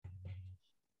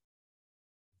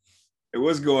Hey,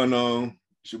 what's going on?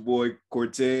 It's your boy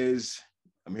Cortez.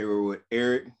 I'm here with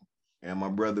Eric and my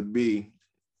brother B.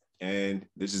 And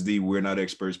this is the We're Not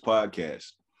Experts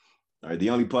podcast. All right, the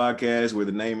only podcast where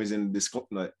the name is in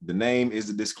the name is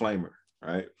the disclaimer.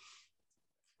 All right.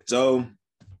 So,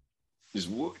 just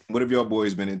what have y'all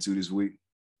boys been into this week?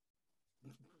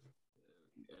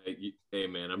 Hey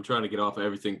man, I'm trying to get off of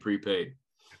everything prepaid.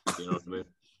 You know what I mean?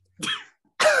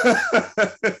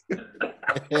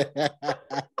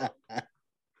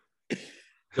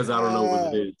 Because I don't know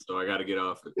what it is, so I got to get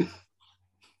off it.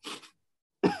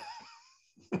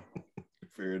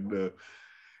 Fair enough.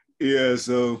 Yeah,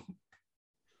 so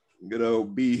good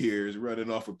old B here is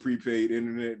running off a prepaid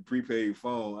internet, prepaid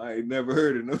phone. I ain't never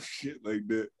heard of no shit like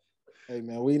that. Hey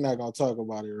man, we not gonna talk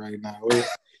about it right now.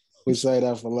 We say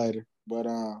that for later. But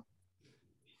I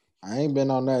ain't been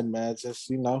on that, man.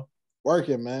 Just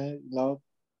working, man.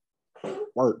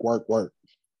 Work.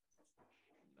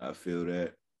 I feel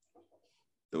that.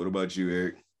 So what about you,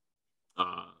 Eric?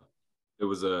 It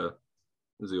was the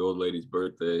old lady's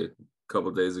birthday a couple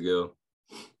of days ago,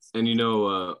 and you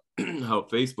know how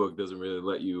Facebook doesn't really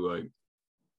let you like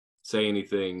say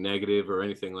anything negative or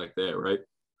anything like that, right?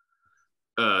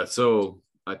 So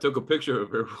I took a picture of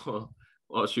her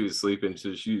while she was sleeping.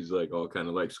 So she was like all kind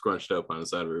of like scrunched up on the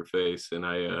side of her face, and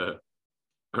I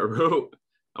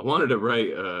wanted to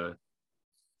write.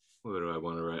 What do I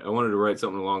want to write? I wanted to write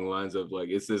something along the lines of like,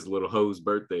 it's this little hoe's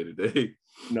birthday today.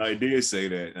 No, I did say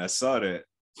that. I saw that.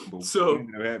 But so what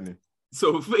ended up happening?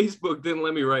 So Facebook didn't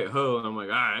let me write hoe. And I'm like,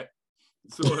 all right.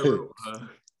 So I wrote,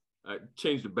 I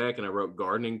changed it back and I wrote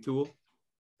gardening tool.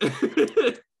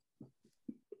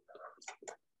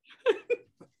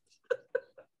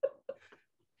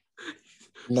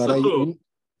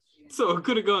 So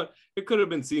it could have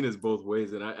been seen as both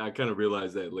ways. And I kind of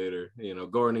realized that later,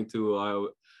 gardening tool,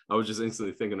 I was just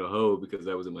instantly thinking of hoe because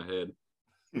that was in my head.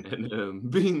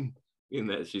 And being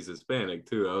that she's Hispanic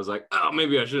too, I was like, oh,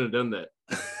 maybe I shouldn't have done that.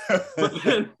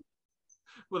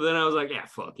 but then I was like, yeah,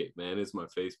 fuck it, man. It's my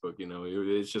Facebook,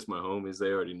 it's just my homies. They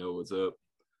already know what's up.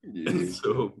 Yeah.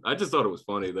 So I just thought it was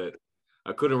funny that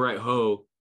I couldn't write hoe,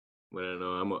 but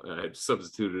I had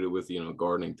substituted it with,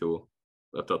 gardening tool.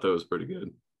 I thought that was pretty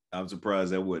good. I'm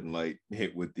surprised that wouldn't like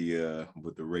hit with the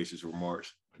racist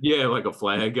remarks. Yeah, like a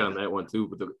flag on that one too,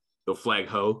 with the flag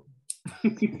hoe.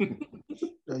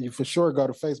 You for sure go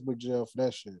to Facebook jail for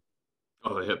that shit.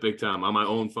 Oh yeah, big time on my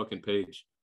own fucking page.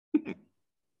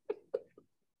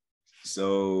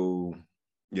 So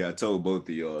yeah, I told both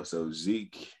of y'all. So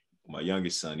Zeke, my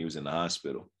youngest son, he was in the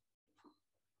hospital.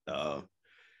 I'm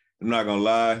not gonna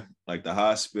lie, like the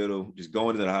hospital, just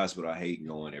going to the hospital, I hate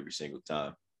going every single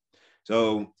time.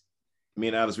 So me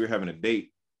and Alice, we were having a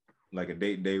date, like a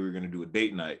date day. We were gonna do a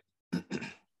date night.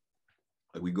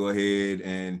 Like we go ahead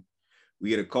and we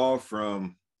get a call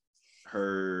from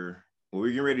her. Well, we're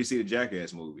getting ready to see the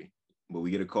Jackass movie, but we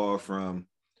get a call from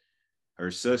her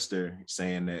sister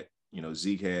saying that,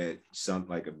 Zeke had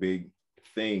like a big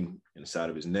thing inside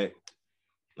of his neck,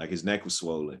 like his neck was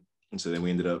swollen. And so then we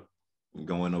ended up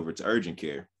going over to urgent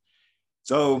care.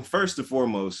 So first and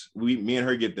foremost, me and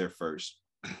her get there first.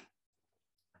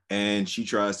 And she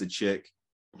tries to check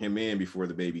him in before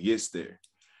the baby gets there.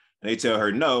 And they tell her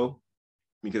no,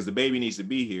 because the baby needs to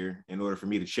be here in order for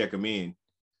me to check him in.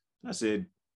 And I said,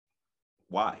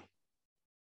 why?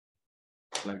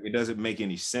 Like, it doesn't make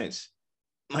any sense.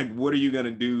 Like, what are you going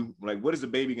to do? Like, what is the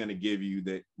baby going to give you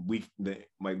that we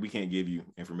can't give you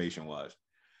information wise?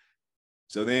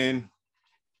 So then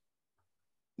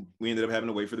we ended up having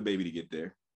to wait for the baby to get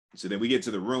there. So then we get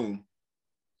to the room.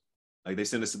 Like they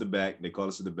send us to the back, they call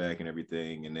us to the back and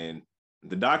everything. And then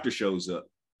the doctor shows up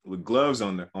with gloves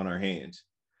on our hands.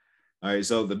 All right,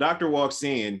 so the doctor walks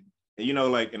in,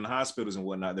 and like in the hospitals and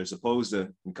whatnot, they're supposed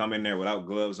to come in there without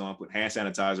gloves on, put hand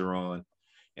sanitizer on,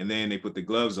 and then they put the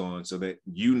gloves on so that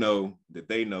that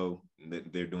they know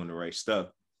that they're doing the right stuff.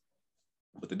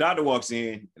 But the doctor walks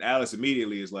in, and Alice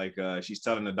immediately is like, she's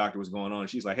telling the doctor what's going on.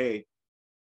 She's like, hey,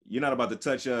 you're not about to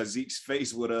touch Zeke's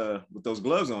face with those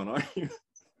gloves on, are you?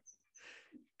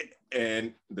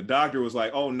 And the doctor was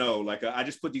like, oh no, like I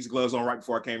just put these gloves on right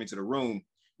before I came into the room.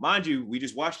 Mind you, we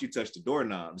just watched you touch the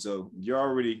doorknob, so you're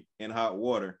already in hot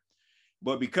water.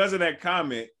 But because of that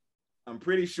comment, I'm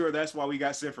pretty sure that's why we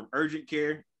got sent from urgent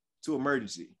care to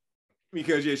emergency.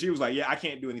 Because she was like, yeah, I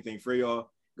can't do anything for y'all.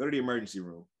 Go to the emergency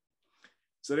room.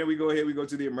 So then we go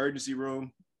to the emergency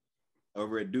room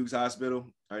over at Duke's Hospital.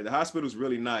 All right, the hospital's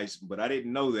really nice, but I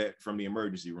didn't know that from the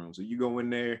emergency room. So you go in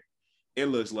there, it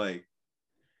looks like,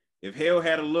 if hell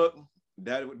had a look,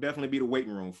 that would definitely be the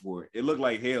waiting room for it. It looked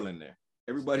like hell in there.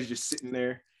 Everybody's just sitting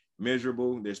there,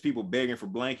 miserable. There's people begging for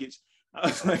blankets. I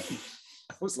was like,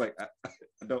 I was like, I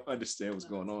don't understand what's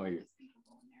going on here.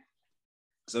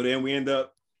 So then we end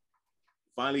up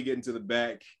finally getting to the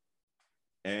back,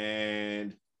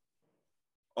 and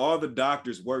all the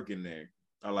doctors working there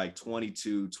are like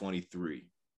 22, 23.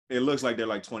 It looks like they're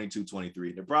like 22,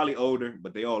 23. They're probably older,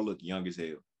 but they all look young as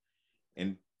hell.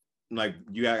 And like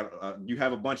you have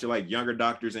a bunch of like younger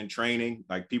doctors in training,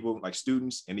 like people like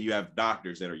students, and then you have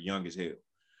doctors that are young as hell.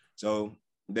 So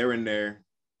they're in there.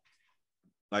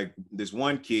 Like this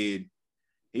one kid,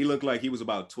 he looked like he was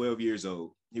about 12 years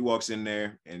old. He walks in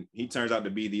there and he turns out to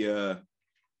be the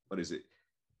what is it?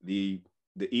 The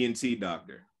ENT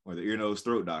doctor or the ear, nose,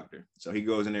 throat doctor. So he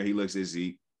goes in there, he looks at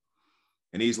Zeke,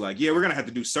 and he's like, yeah, we're gonna have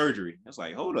to do surgery. I was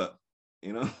like, hold up,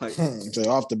 you know, like so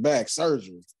off the back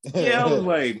surgery. Yeah, I was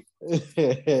like,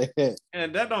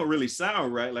 and that don't really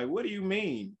sound right. Like, what do you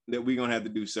mean that we're gonna have to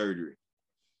do surgery?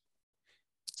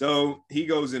 So he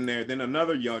goes in there, then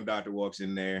another young doctor walks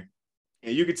in there,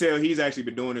 and you can tell he's actually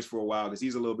been doing this for a while because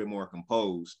he's a little bit more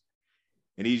composed.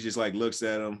 And he just like looks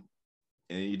at him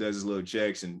and he does his little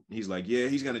checks and he's like, yeah,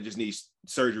 he's gonna just need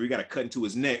surgery. We gotta cut into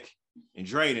his neck and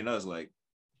drain it. And I was like,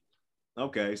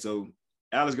 okay. So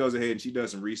Alice goes ahead and she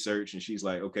does some research and she's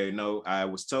like, okay, no, I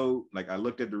was told, like I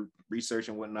looked at the research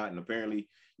and whatnot, and apparently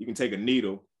you can take a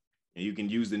needle and you can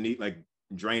use the needle, like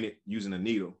drain it using a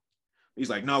needle. He's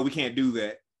like, no, we can't do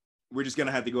that. We're just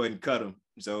gonna have to go ahead and cut him.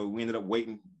 So we ended up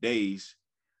waiting days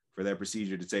for that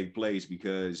procedure to take place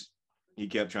because he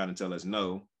kept trying to tell us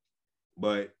no.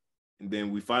 But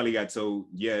then we finally got told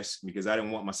yes, because I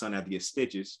didn't want my son to have to get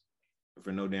stitches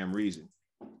for no damn reason.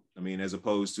 I mean, as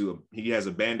opposed to he has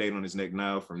a Band-Aid on his neck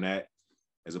now from that,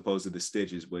 as opposed to the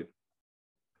stitches. But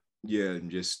yeah,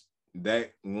 just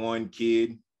that one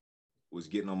kid was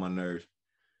getting on my nerves.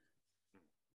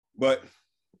 But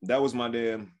that was my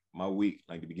week,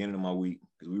 like the beginning of my week,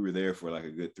 because we were there for like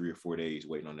a good 3 or 4 days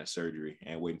waiting on that surgery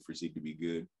and waiting for Zeke to be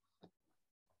good.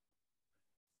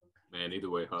 Man, either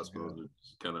way, hospitals are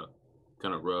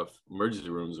kind of rough. Emergency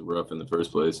rooms are rough in the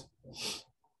first place.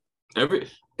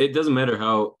 It doesn't matter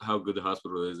how good the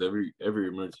hospital is. Every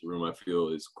emergency room I feel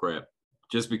is crap,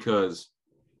 just because,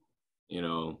 you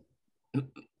know,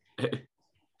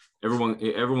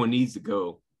 everyone needs to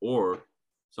go, or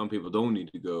some people don't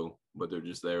need to go, but they're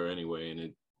just there anyway,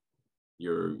 and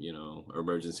your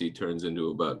emergency turns into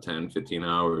about 10, 15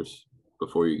 hours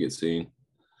before you get seen.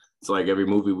 It's like every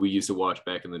movie we used to watch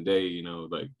back in the day, you know,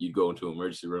 like you go into an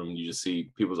emergency room and you just see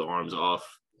people's arms off,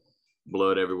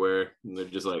 blood everywhere, and they're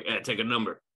just like, take a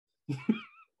number.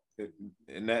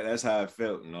 And that's how I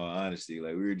felt, in all honesty.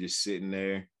 Like we were just sitting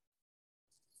there.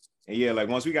 And yeah, like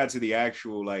once we got to the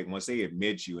actual, like once they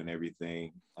admit you and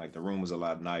everything, like the room was a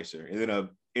lot nicer. It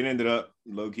ended up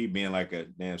low-key being like a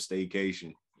damn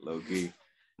staycation, low-key.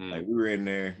 Like we were in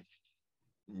there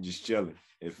just chilling.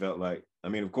 It felt like, I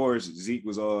mean, of course, Zeke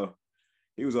was all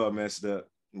messed up,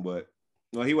 but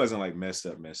well, he wasn't like messed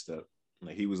up.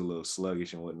 Like he was a little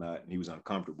sluggish and whatnot, and he was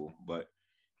uncomfortable, but it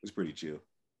was pretty chill.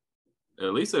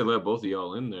 At least they let both of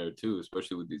y'all in there too,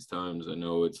 especially with these times. I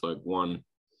know it's like one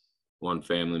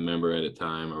family member at a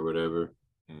time or whatever.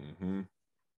 Mm-hmm.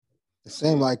 It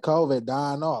seemed like COVID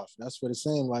dying off. That's what it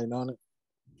seemed like, don't it?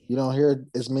 You don't hear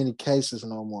as many cases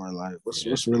no more. Like,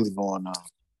 what's really going on?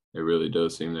 It really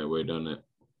does seem that way, doesn't it?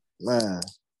 Man.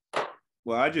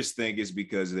 Well, I just think it's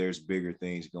because there's bigger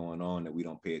things going on that we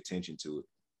don't pay attention to it.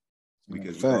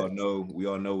 Because we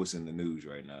all know what's in the news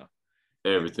right now.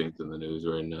 Everything's in the news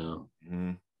right now.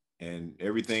 Mm-hmm. And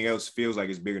everything else feels like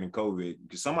it's bigger than COVID.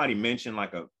 Because somebody mentioned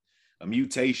like a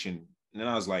mutation. And then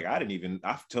I was like, I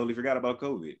totally forgot about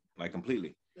COVID, like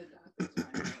completely.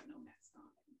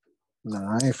 No,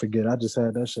 I ain't forget. I just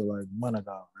had that shit like a month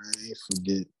ago. I ain't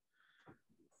forget.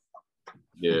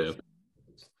 Yeah.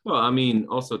 Well, I mean,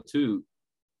 also too,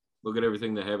 look at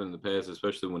everything that happened in the past,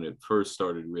 especially when it first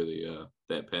started, really,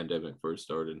 that pandemic first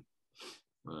started.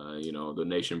 The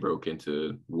nation broke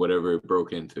into whatever it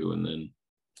broke into, and then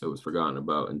it was forgotten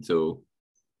about until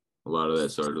a lot of that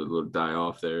started to die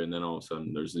off there. And then all of a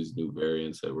sudden there's these new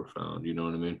variants that were found, you know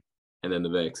what I mean? And then the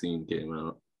vaccine came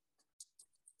out.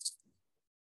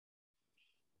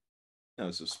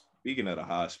 So speaking of the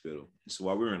hospital, so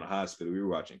while we were in the hospital, we were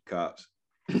watching Cops.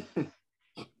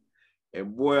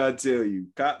 And boy, I tell you,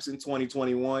 Cops in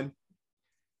 2021,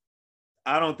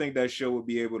 I don't think that show would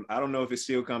be able, I don't know if it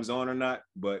still comes on or not,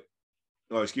 but,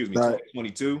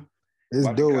 2022. It's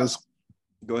doing.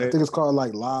 Go ahead. I think it's called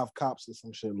like Live Cops or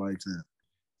some shit like that.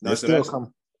 No,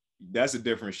 so that's a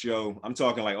different show. I'm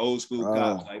talking like old school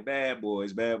cops, like Bad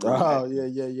Boys. Oh, yeah.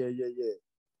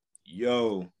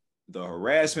 Yo, the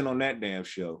harassment on that damn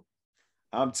show.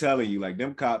 I'm telling you, like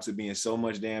them cops are being so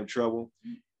much damn trouble.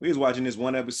 we was watching this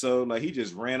one episode, like he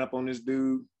just ran up on this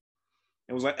dude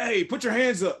and was like, "Hey, put your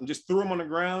hands up," and just threw him on the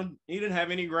ground. He didn't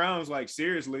have any grounds, like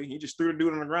seriously. He just threw the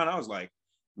dude on the ground. I was like,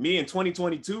 me in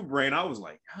 2022 brain, I was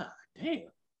like, God damn.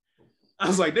 I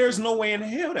was like, there's no way in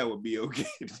hell that would be okay.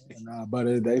 Nah,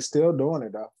 but they still doing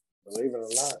it though. Believe it or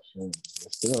not,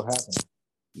 it's still happening.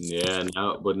 Yeah,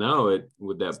 now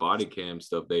with that body cam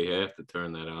stuff, they have to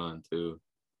turn that on too.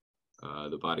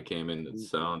 The body cam and the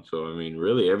sound. So I mean,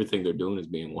 really, everything they're doing is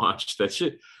being watched. That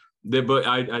shit. But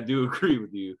I do agree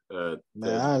with you. Man,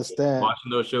 I understand.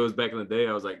 Watching those shows back in the day,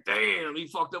 I was like, damn, he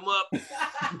fucked them up.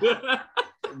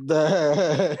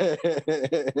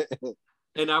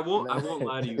 And I won't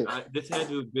lie to you. This had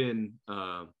to have been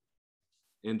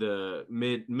in the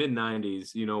mid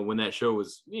 90s, you know, when that show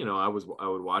was, you know, I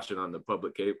would watch it on the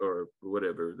public cable or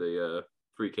whatever, the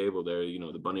free cable there, you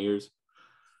know, the bunny ears.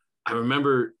 I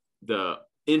remember the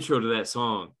intro to that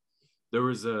song. There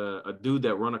was a dude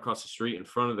that run across the street in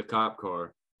front of the cop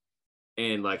car,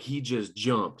 and like he just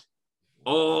jumped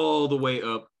all the way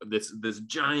up this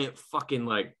giant fucking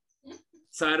like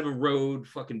side of a road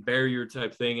fucking barrier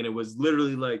type thing, and it was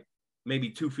literally like maybe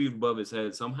 2 feet above his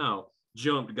head. Somehow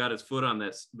jumped, got his foot on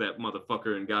that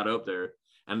motherfucker, and got up there.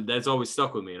 And that's always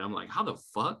stuck with me. And I'm like, how the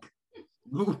fuck?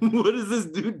 What is this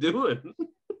dude doing?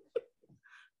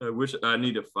 I wish I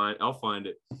need to find. I'll find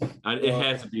it. It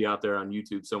has to be out there on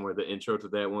YouTube somewhere. The intro to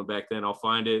that one back then. I'll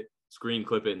find it, screen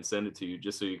clip it, and send it to you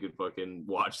just so you could fucking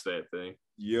watch that thing.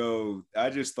 Yo,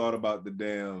 I just thought about the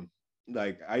damn.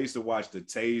 Like I used to watch the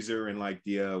Taser and like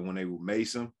the when they would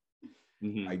mace him.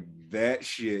 Mm-hmm. Like that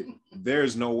shit.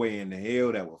 There's no way in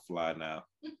hell that would fly now.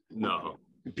 No.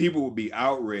 People would be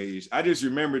outraged. I just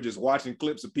remember just watching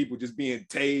clips of people just being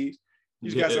tased. You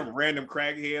just got some random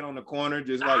crackhead on the corner,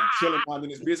 just like chilling on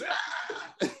this bitch.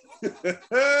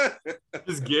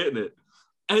 Just getting it.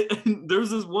 And there was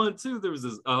this one too. There was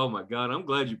this. Oh my god! I'm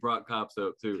glad you brought Cops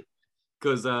up too,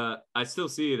 because I still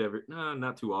see it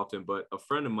not too often. But a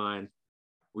friend of mine,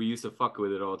 we used to fuck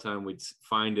with it all the time. We'd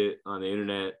find it on the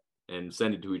internet and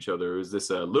send it to each other. It was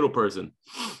this little person,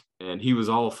 and he was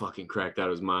all fucking cracked out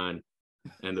of his mind.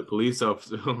 And the police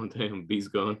officer, oh damn, B's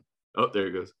gone. Oh, there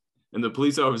he goes. And the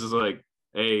police officer's like,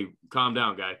 "Hey, calm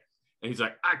down, guy." And he's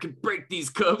like, "I can break these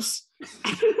cuffs."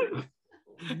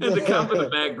 And the cop in the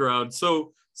background,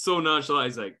 so nonchalant,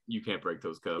 he's like, "You can't break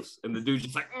those cuffs." And the dude's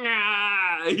just like,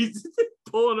 "Nah." He's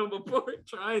pulling them apart,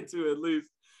 trying to at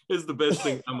least. It's the best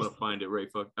thing. I'm gonna find it, Ray.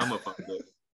 I'm gonna find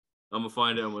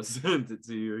it. I'm gonna send it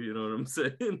to you. You know what I'm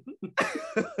saying?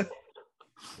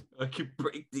 I can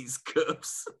break these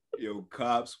cuffs. Yo,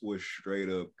 Cops was straight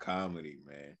up comedy,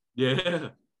 man. Yeah.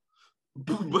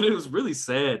 But it was really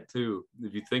sad too,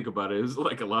 if you think about it. It was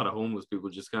like a lot of homeless people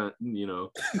just kind of, you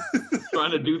know,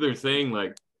 trying to do their thing,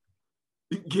 like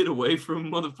get away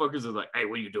from motherfuckers. Are like, "Hey,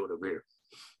 what are you doing over here?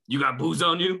 You got booze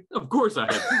on you?" Of course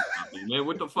I have booze on me, man.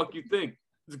 What the fuck you think?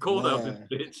 It's cold out there,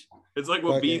 bitch. It's like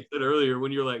what B said earlier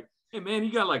when you're like, "Hey man,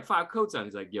 you got like 5 coats on."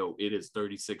 He's like, "Yo, it is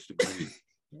 36 degrees."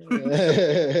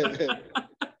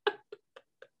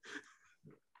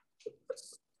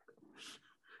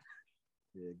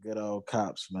 Yeah, good old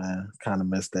Cops, man. Kind of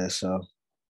missed that show.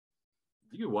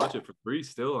 You can watch it for free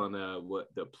still on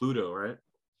the Pluto, right?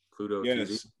 Pluto yes,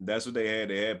 TV. That's what they had.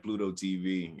 They had Pluto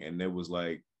TV, and it was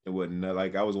like it wasn't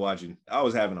like I was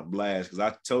having a blast because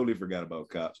I totally forgot about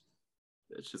Cops.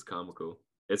 It's just comical.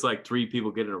 It's like 3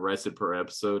 people getting arrested per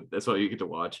episode. That's all you get to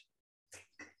watch.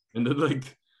 And then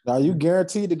like, now you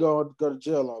guaranteed to go to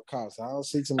jail on Cops. I don't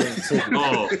see too many tickets.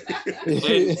 Oh.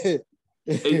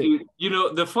 And, you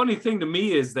know, the funny thing to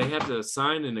me is they have to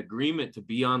sign an agreement to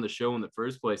be on the show in the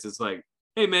first place. It's like,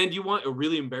 "Hey man, do you want a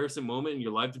really embarrassing moment in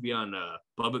your life to be on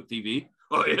public TV?"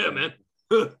 "Oh yeah, man."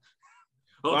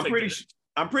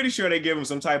 I'm pretty sure they give them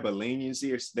some type of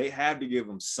leniency, or they have to give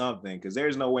them something, because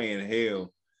there's no way in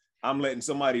hell I'm letting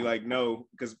somebody like know.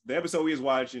 Because the episode we was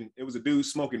watching, it was a dude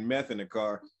smoking meth in the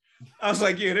car. I was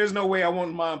like, yeah, there's no way I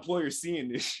want my employer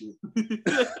seeing this shit.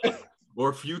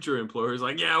 Or future employers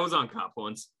like, "Yeah, I was on Cop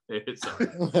once." Sorry.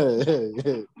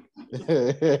 I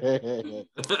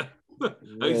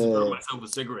used to burn myself a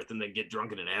cigarette and then get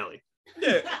drunk in an alley.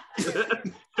 Yeah.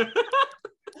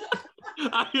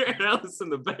 I hear Alice in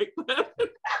the back laughing.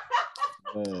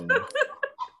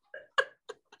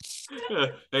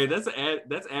 Hey, that's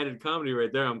added comedy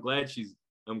right there. I'm glad she's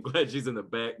in the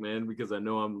back, man, because I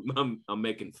know I'm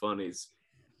making funnies.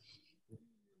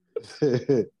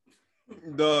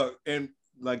 Dog, and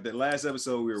like the last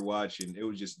episode we were watching, it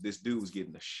was just this dude was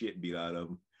getting the shit beat out of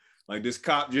him. Like this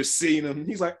cop just seen him.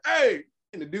 He's like, "Hey,"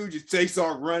 and the dude just takes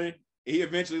off running. He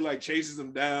eventually like chases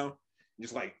him down,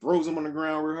 just like throws him on the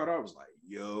ground real hard. I was like,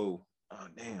 yo, oh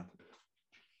damn.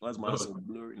 Why is mine so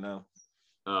blurry now?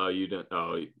 Oh, you don't.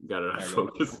 Oh, you got it.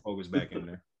 Focus back in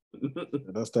there.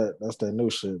 That's that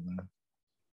new shit, man.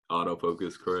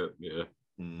 Autofocus, correct? Yeah.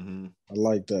 Mm-hmm. I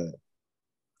like that.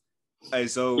 Hey,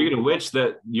 so speaking of which,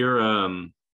 that your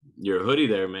hoodie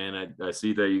there, man. I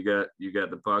see that you got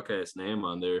the podcast name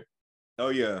on there. Oh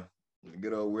yeah,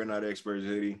 good old We're Not Experts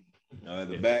hoodie.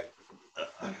 The back.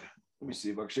 Let me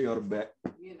see if I can show y'all the back.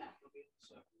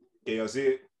 Can y'all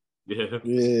see it?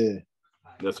 Yeah.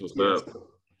 That's what's up.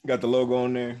 Got the logo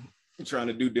on there. I'm trying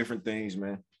to do different things,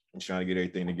 man. I'm trying to get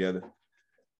everything together.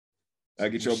 I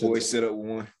get your boy set up with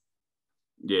one.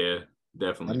 Yeah,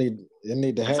 definitely. I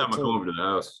need the hat. Next time I too. go over to the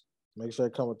house. Make sure I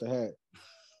come with the hat.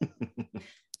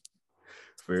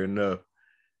 Fair enough.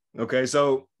 Okay,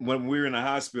 so when we were in the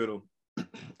hospital, I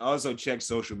also checked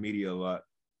social media a lot.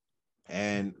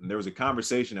 And there was a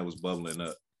conversation that was bubbling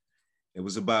up. It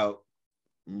was about,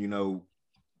 who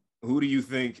do you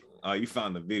think, you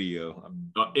found the video.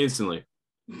 Instantly.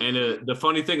 And the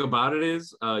funny thing about it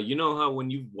is, you know how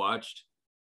when you've watched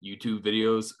YouTube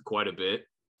videos quite a bit,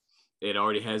 it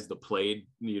already has the played,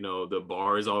 the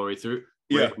bars all the way through.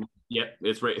 Yeah. Right, yeah,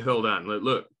 it's right. Hold on.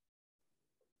 Look.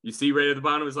 You see right at the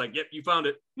bottom, it's like, yep, you found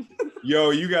it. Yo,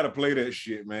 you got to play that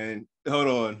shit, man. Hold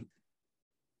on.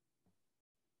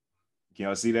 Can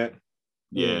y'all see that?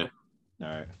 Yeah. All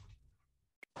right.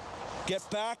 Get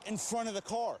back in front of the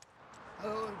car.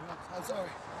 Oh, I'm sorry.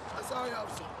 I'm sorry,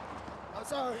 officer. I'm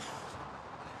sorry.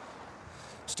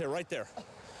 Stay right there.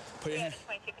 Put your hand.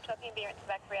 22 Kentucky and Beer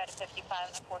back 3 out of 55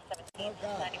 and a 417,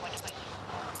 9122.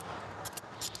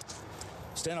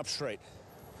 Stand up straight.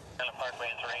 Parkway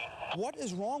 3. What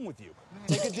is wrong with you?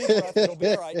 Take a deep breath. It'll be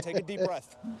all right. Take a deep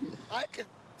breath. I can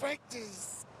break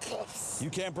these cuffs. You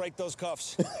can't break those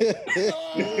cuffs. Ah!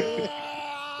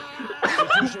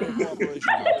 Appreciate your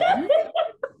cooperation, okay?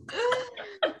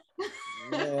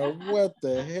 Man, what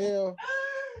the hell?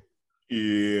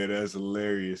 Yeah, that's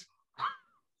hilarious.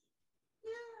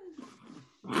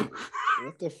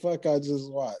 What the fuck I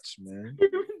just watched, man?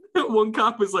 One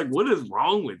cop is like, what is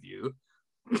wrong with you?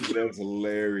 That's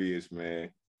hilarious,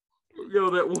 man. Yo,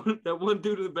 that one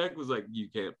dude in the back was like, you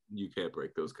can't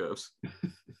break those cuffs.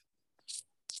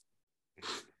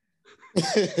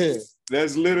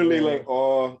 That's literally like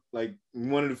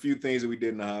one of the few things that we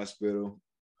did in the hospital.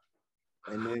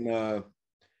 And then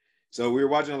so we were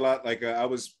watching a lot, I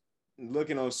was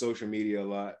looking on social media a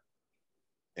lot.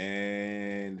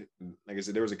 And like I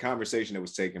said, there was a conversation that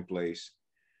was taking place.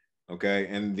 Okay.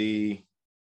 And the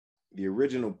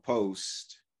original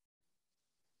post,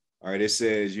 all right, it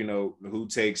says, who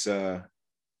takes in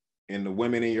the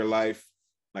women in your life,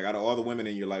 like out of all the women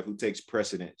in your life, who takes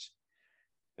precedence?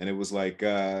 And it was like,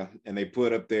 and they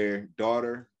put up there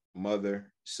daughter,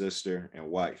 mother, sister, and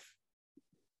wife.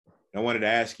 And I wanted to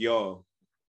ask y'all,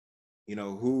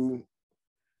 who,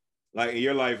 like in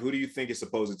your life, who do you think is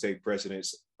supposed to take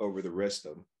precedence over the rest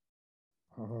of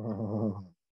them?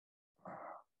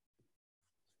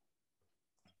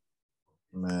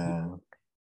 Man.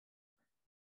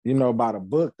 By the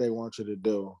book they want you to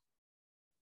do.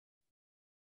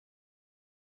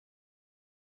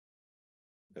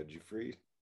 Did you freeze?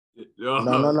 No.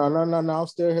 I'm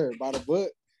still here. By the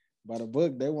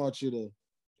book, they want you to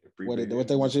what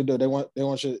they want you to do. They want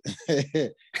you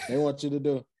they want you to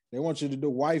do. They want you to do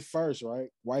wife first, right?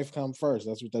 Wife come first.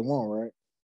 That's what they want, right?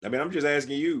 I mean, I'm just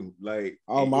asking you, like.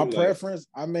 Oh, my preference.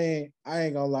 I mean, I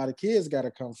ain't gonna lie. The kids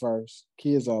gotta come first.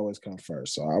 Kids always come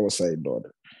first. So I would say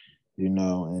daughter,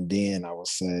 and then I would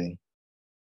say,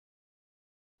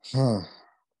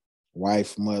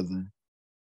 wife, mother,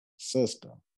 sister.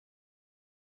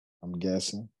 I'm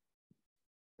guessing.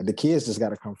 And the kids just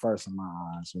gotta come first in my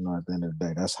eyes. At the end of the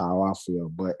day, that's how I feel.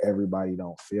 But everybody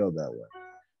don't feel that way.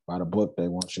 By the book, they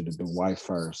want you to do wife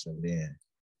first, and then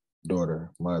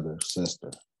daughter, mother,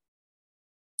 sister.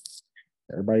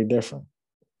 Everybody different.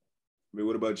 I mean,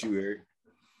 what about you, Eric?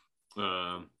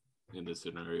 In the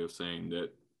scenario of saying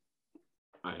that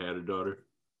I had a daughter,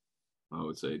 I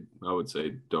would say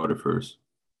daughter first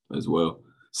as well.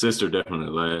 Sister definitely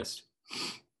last.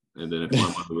 And then if my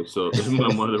mother was still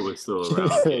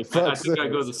around, I think I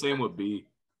go the same with B.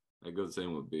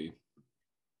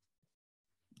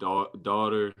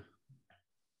 Daughter,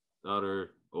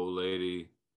 old lady,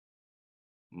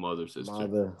 mother,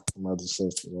 sister. Mother,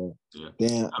 sister. Yeah.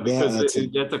 Then because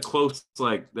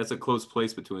that's a close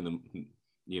place between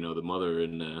the mother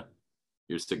and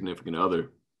your significant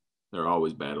other. They're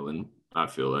always battling. I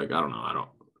feel like I don't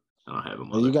have a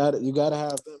mother. And you gotta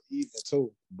have them even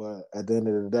too. But at the end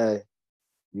of the day,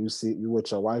 you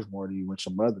with your wife more than you with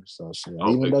your mother. So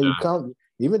even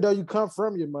though you come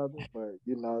from your mother, but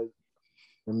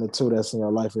Them the two that's in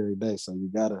your life every day. So you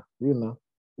gotta,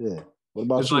 yeah. What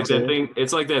about It's you, like that Ted? thing.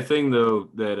 It's like that thing though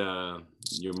that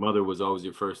your mother was always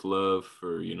your first love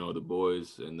for the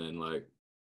boys, and then like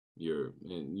your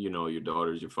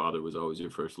daughters, your father was always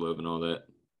your first love and all that.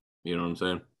 You know what I'm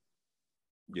saying?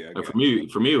 Yeah, I Like got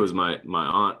for me, it was my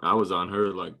aunt. I was on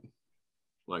her like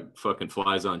fucking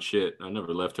flies on shit. I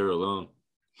never left her alone.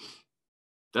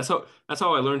 That's how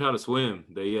I learned how to swim.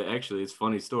 Actually, it's a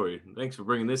funny story. Thanks for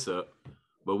bringing this up.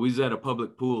 But we was at a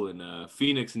public pool in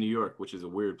Phoenix, New York, which is a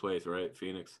weird place, right?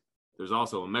 Phoenix. There's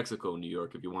also a Mexico, New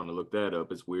York. If you want to look that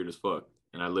up, it's weird as fuck.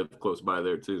 And I lived close by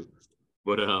there too.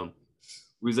 But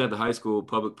we was at the high school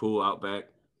public pool out back,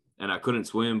 and I couldn't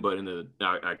swim, but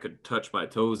I could touch my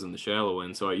toes in the shallow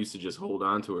end, so I used to just hold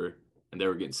on to her, and they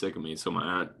were getting sick of me. So my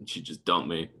aunt, she just dumped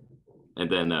me,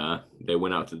 and then they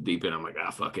went out to the deep end. I'm like,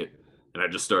 fuck it, and I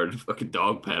just started fucking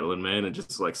dog paddling, man, and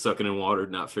just like sucking in water,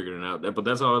 not figuring it out. But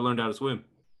that's how I learned how to swim.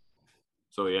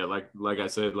 So yeah, like I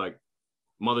said, like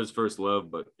mother's first love,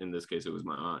 but in this case, it was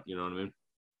my aunt. You know what I mean?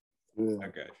 Yeah. I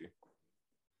got you.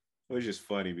 It was just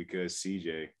funny because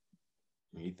CJ,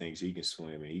 he thinks he can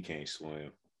swim and he can't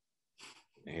swim,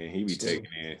 and he be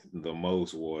taking in the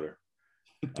most water.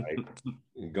 Like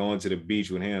going to the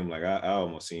beach with him, like I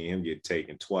almost seen him get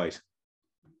taken twice,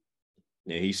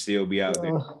 and he still be out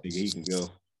there. Thinking he can go.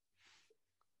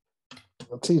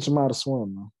 I'll teach him how to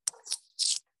swim, man.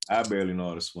 I barely know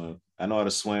how to swim. I know how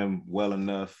to swim well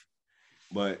enough,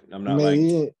 but I'm not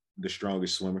the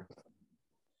strongest swimmer.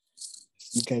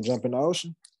 You can't jump in the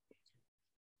ocean?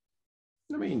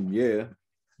 I mean, yeah.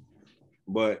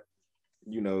 But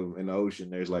in the ocean,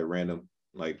 there's random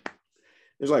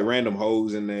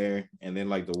holes in there, and then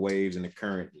like the waves and the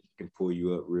current can pull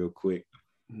you up real quick.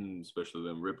 Especially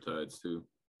them riptides too.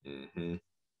 Mm-hmm.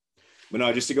 But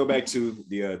no, just to go back to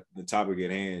the topic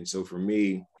at hand. So for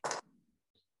me,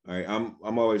 all right,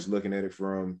 I'm always looking at it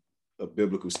from a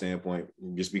biblical standpoint,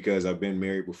 just because I've been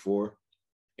married before,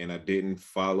 and I didn't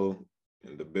follow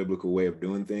the biblical way of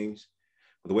doing things.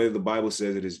 But the way that the Bible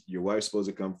says it is, your wife's supposed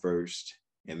to come first,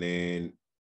 and then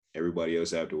everybody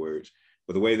else afterwards.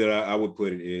 But the way that I would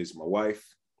put it is my wife,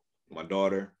 my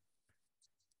daughter,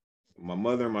 my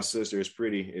mother, and my sister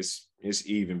is it's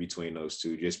even between those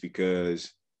two, just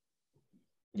because,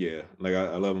 yeah, like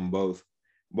I love them both.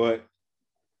 But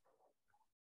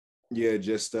yeah,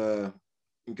 just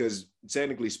because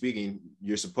technically speaking,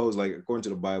 you're supposed, like according to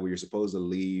the Bible, you're supposed to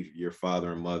leave your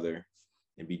father and mother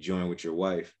and be joined with your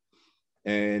wife.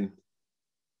 And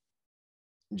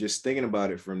just thinking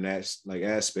about it from that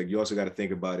aspect, you also got to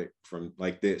think about it from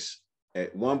like this.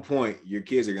 At one point, your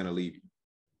kids are going to leave you,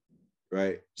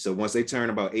 right? So once they turn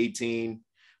about 18,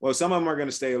 well, some of them are going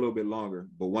to stay a little bit longer,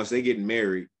 but once they get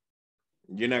married,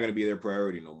 you're not going to be their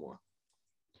priority no more.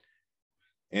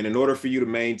 And in order for you to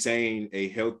maintain a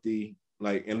healthy,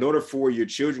 in order for your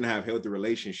children to have healthy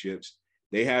relationships,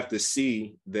 they have to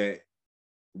see that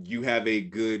you have a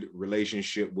good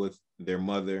relationship with their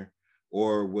mother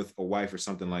or with a wife or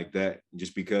something like that,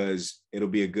 just because it'll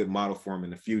be a good model for them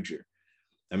in the future.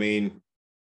 I mean,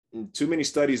 too many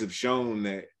studies have shown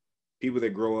that people that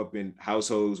grow up in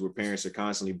households where parents are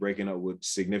constantly breaking up with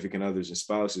significant others and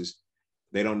spouses,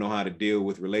 they don't know how to deal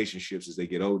with relationships as they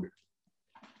get older.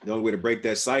 The only way to break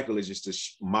that cycle is just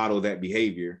to model that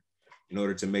behavior in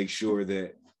order to make sure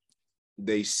that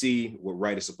they see what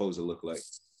right is supposed to look like,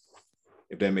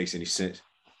 if that makes any sense.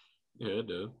 Yeah, it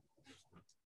does.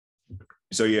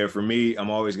 So yeah, for me, I'm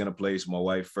always going to place my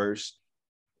wife first.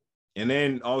 And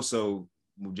then also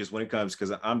just when it comes,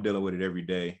 because I'm dealing with it every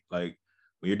day. Like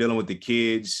when you're dealing with the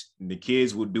kids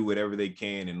will do whatever they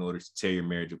can in order to tear your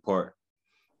marriage apart.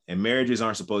 And marriages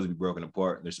aren't supposed to be broken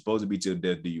apart. They're supposed to be till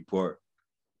death do you part.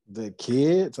 The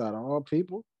kids out of all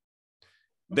people?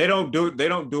 They don't do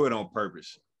it on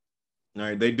purpose. All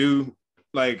right. They do,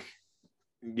 like,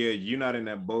 yeah, you're not in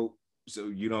that boat, so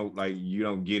you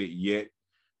don't get it yet.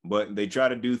 But they try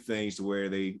to do things to where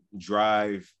they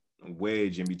drive a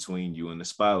wedge in between you and the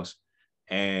spouse.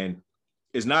 And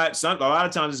it's not, a lot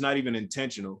of times it's not even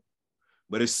intentional,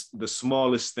 but it's the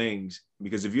smallest things.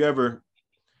 Because if you ever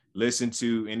listen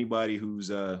to anybody who's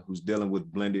dealing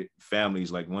with blended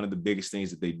families, like one of the biggest things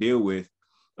that they deal with,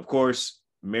 of course,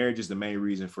 marriage is the main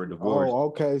reason for divorce. Oh,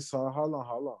 okay. So hold on.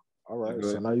 All right.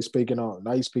 So now you're speaking on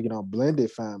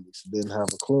blended families. Didn't have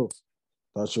a clue.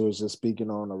 Thought you was just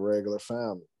speaking on a regular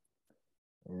family.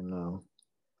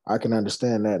 I can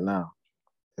understand that now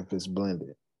if it's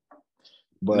blended.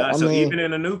 But even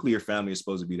in a nuclear family, it's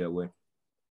supposed to be that way.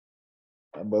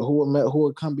 But who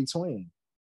would come between?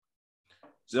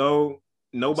 So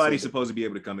nobody's supposed to be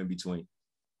able to come in between.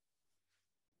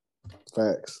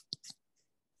 Facts.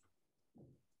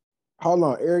 Hold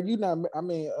on, Eric. You not? I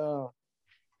mean,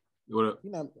 What up?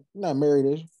 you not married,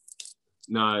 is you?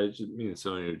 Nah, it's just me and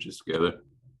Sonya are just together.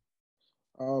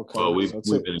 Okay. Well, we've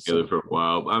So been together for a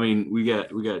while. I mean, we got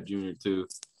Junior too.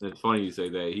 And it's funny you say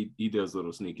that. He does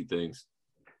little sneaky things,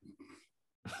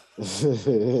 but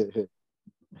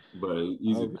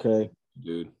he's a okay. good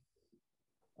dude.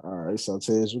 All right. So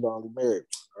Tez, you the only married.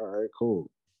 All right. Cool.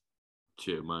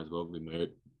 Shit, might as well be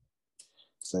married.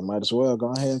 So might as well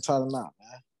go ahead and tie the knot,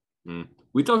 man.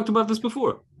 We talked about this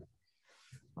before.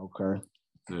 Okay.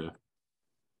 Yeah.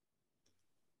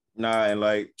 Nah, and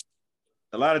like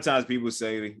a lot of times people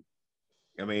say,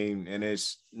 I mean, and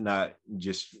it's not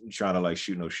just trying to like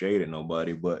shoot no shade at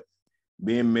nobody, but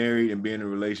being married and being in a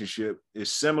relationship is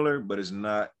similar, but it's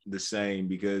not the same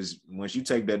because once you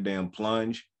take that damn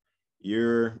plunge,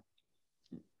 you're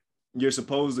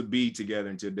supposed to be together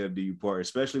until death do you part,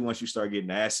 especially once you start getting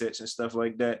assets and stuff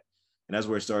like that. And that's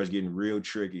where it starts getting real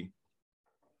tricky.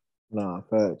 Nah,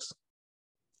 facts.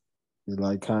 He's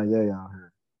like Kanye out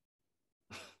here.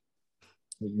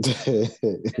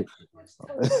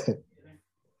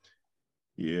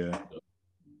 Yeah.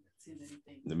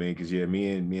 I mean, because yeah, me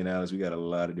and Alice, we got a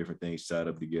lot of different things tied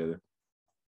up together.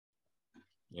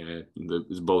 Yeah,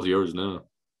 it's both yours now.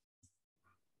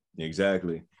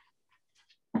 Exactly.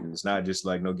 It's not just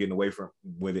like no getting away from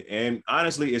with it. And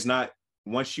honestly, it's not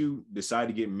once you decide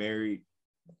to get married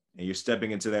and you're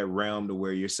stepping into that realm to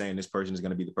where you're saying this person is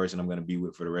going to be the person I'm going to be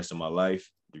with for the rest of my life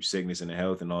through sickness and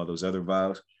health and all those other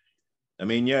vows. I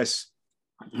mean, yes,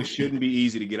 it shouldn't be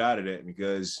easy to get out of that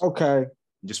because okay.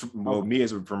 Just me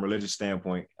as from a religious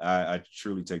standpoint, I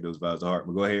truly take those vows to heart.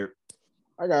 But go ahead.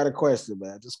 I got a question,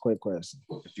 man. Just a quick question.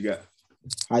 What you got?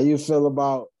 How you feel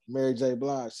about Mary J.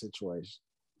 Blige situation?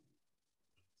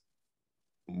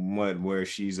 Where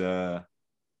she's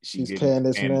paying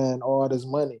this man all this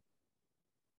money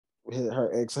with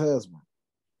her ex-husband.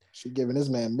 She giving this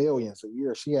man millions a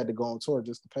year. She had to go on tour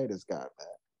just to pay this guy, man.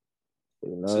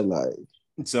 You know,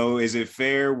 So is it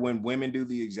fair when women do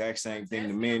the exact same thing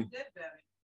to men?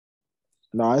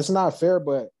 No, it's not fair,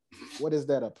 but what is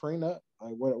that, a prenup?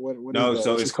 Like what No, is that?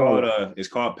 so it's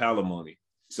called palimony.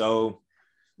 So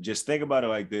just think about it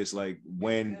like this: like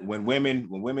when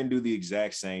women do the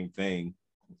exact same thing,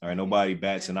 all right, nobody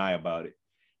bats an eye about it.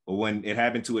 But when it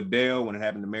happened to Adele, when it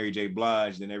happened to Mary J.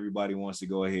 Blige, then everybody wants to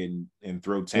go ahead and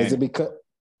throw 10. Is it because?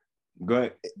 Go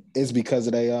ahead. It's because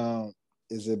of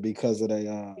is it because of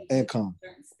their income?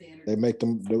 They make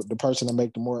them the person that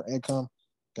make the more income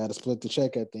got to split the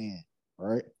check at the end,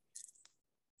 right?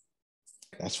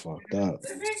 That's fucked up.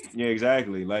 Yeah,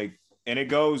 exactly. Like, and it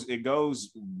goes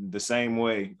the same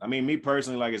way. I mean, me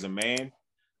personally, like as a man,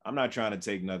 I'm not trying to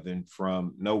take nothing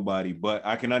from nobody, but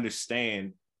I can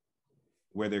understand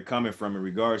where they're coming from in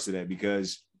regards to that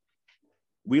because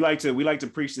we like to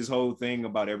preach this whole thing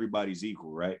about everybody's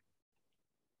equal, right?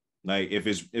 Like if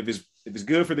it's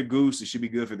good for the goose, it should be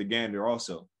good for the gander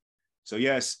also. So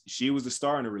yes, she was the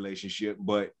star in the relationship,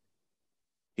 but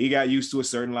he got used to a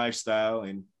certain lifestyle,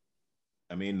 and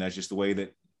I mean that's just the way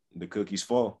that the cookies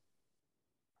fall.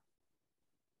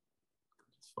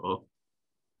 Oh,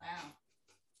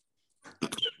 Wow.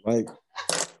 Like,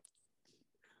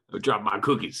 I'll drop my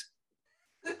cookies.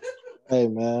 hey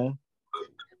man.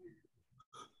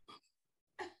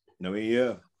 No,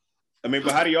 yeah. I mean,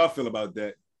 but how do y'all feel about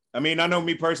that? I mean, I know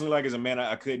me personally, like as a man,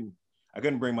 I couldn't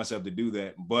bring myself to do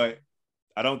that, but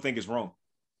I don't think it's wrong.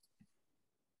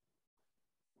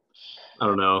 I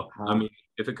don't know. I mean,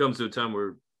 if it comes to a time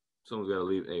where someone's got to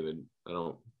leave, hey, man, I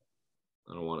don't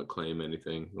want to claim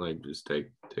anything. Like, just take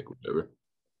whatever.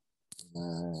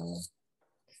 I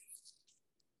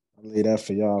leave that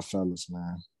for y'all fellas,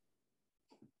 man.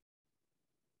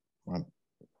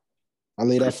 I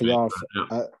leave that for y'all.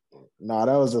 No,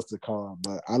 that was just a call,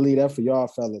 but I leave that for y'all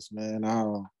fellas, man. I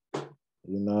don't,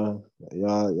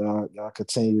 y'all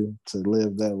continue to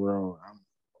live that road.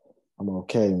 I'm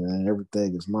okay, man.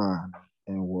 Everything is mine,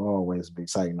 and we'll always be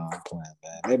tighten on the plan,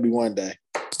 man. Maybe one day.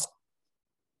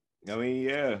 I mean,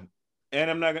 yeah, and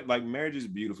I'm not like marriage is a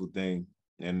beautiful thing,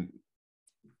 and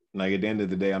like at the end of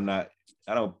the day, I'm not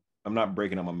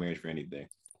breaking up my marriage for anything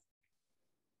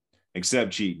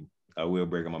except cheating. I will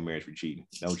break up my marriage for cheating.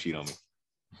 Don't cheat on me.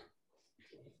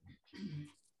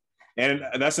 And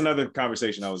that's another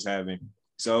conversation I was having.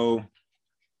 So,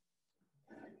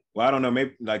 well, I don't know.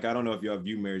 Maybe like I don't know if y'all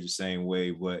view marriage the same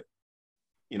way, but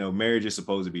marriage is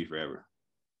supposed to be forever.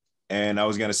 And I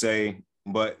was gonna say,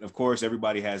 but of course,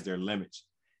 everybody has their limits.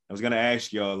 I was gonna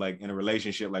ask y'all, like in a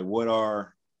relationship, like what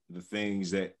are the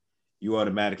things that you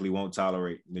automatically won't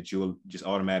tolerate that you'll just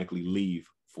automatically leave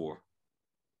for?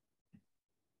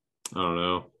 I don't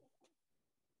know.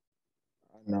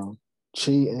 I know.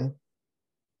 cheating,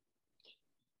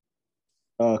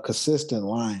 consistent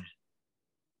lying.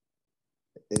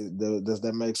 Does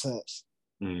that make sense?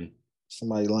 Mm.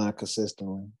 Somebody lying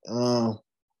consistently.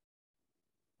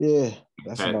 Yeah,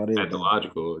 that's about it.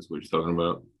 Pathological is what you're talking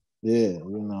about. Yeah,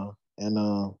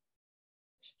 and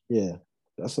yeah,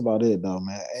 that's about it though,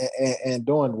 man. And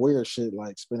doing weird shit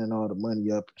like spending all the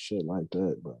money up and shit like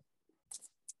that, but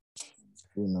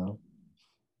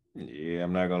Yeah,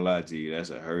 I'm not gonna lie to you. That's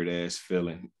a hurt ass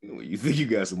feeling when you think you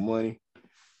got some money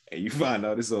and you find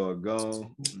out it's all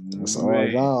gone. It's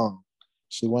all gone.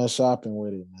 She went shopping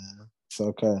with it, man. It's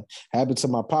okay. Happened to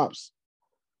my pops.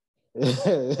 Shout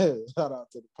out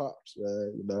to the pops,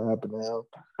 man. Happened to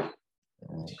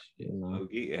him.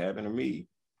 Okay, it happened to me.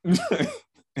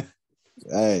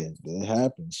 Hey, it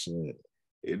happens, shit.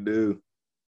 It do.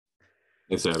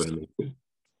 It's happened to me too.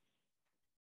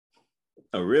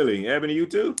 Oh, really? It happened to you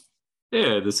too?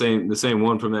 Yeah, the same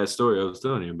one from that story I was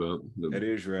telling you about. That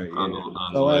is right.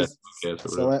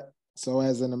 So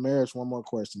as in a marriage, one more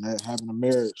question. Having a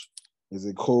marriage, is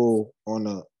it cool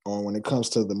on when it comes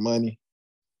to the money?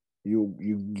 You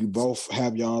both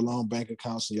have your own bank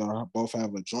accounts, and y'all both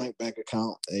have a joint bank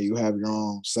account, and you have your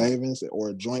own savings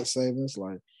or joint savings.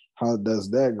 Like, how does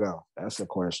that go? That's a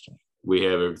question. We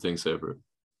have everything separate.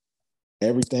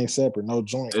 Everything separate, no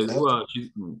joint. Well,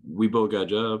 we both got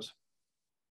jobs.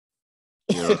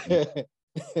 You know,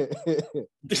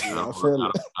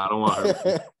 I don't want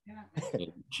her.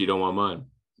 She don't want mine.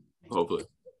 Hopefully.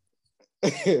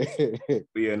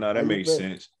 Yeah, no, that makes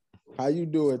sense. How you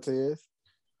do it, Tez?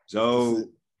 So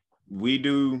we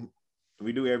do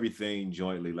everything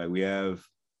jointly. Like we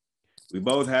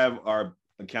both have our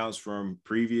accounts from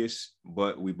previous,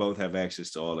 but we both have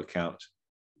access to all accounts.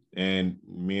 And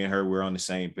me and her, we're on the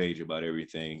same page about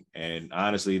everything. And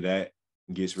honestly, that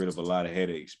gets rid of a lot of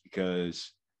headaches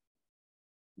because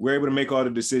we're able to make all the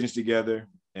decisions together.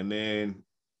 And then,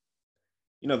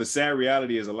 the sad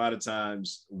reality is a lot of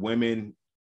times women,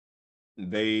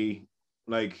 women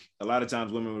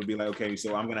would be like, okay,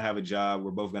 so I'm going to have a job.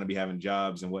 We're both going to be having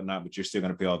jobs and whatnot, but you're still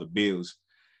going to pay all the bills.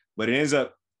 But it ends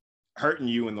up hurting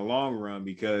you in the long run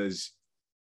because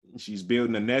she's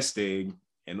building a nest egg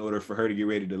in order for her to get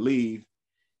ready to leave.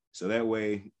 So that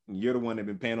way you're the one that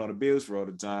been paying all the bills for all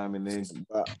the time. And then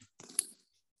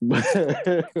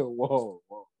whoa.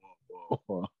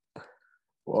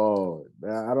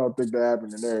 Man, I don't think that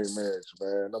happened in every marriage,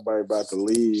 man. Nobody about to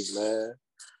leave, man.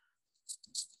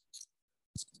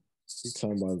 You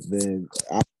talking about then?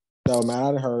 Man,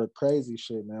 I done heard crazy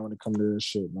shit, man, when it comes to this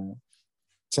shit, man.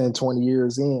 10, 20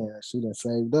 years in, she done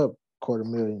saved up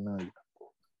 $250,000 now.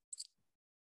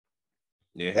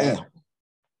 Yeah.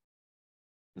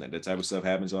 That type of stuff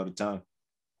happens all the time.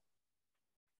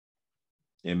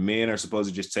 And men are supposed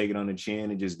to just take it on the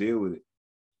chin and just deal with it.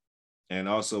 And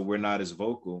also, we're not as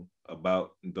vocal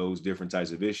about those different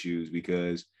types of issues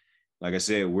because, like I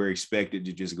said, we're expected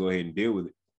to just go ahead and deal with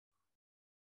it.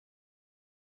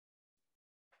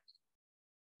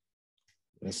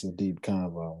 That's a deep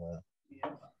convo, man.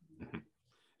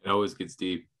 It always gets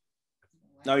deep.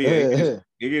 Oh, yeah.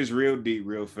 It gets real deep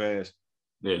real fast.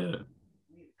 Yeah.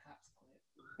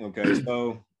 Okay,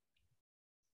 so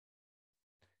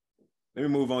let me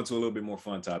move on to a little bit more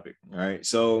fun topic. All right.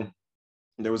 So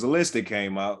there was a list that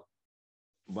came out.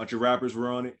 A bunch of rappers were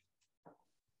on it.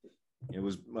 It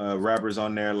was rappers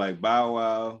on there like Bow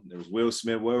Wow. There was Will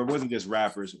Smith. Well, it wasn't just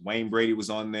rappers. Wayne Brady was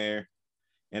on there.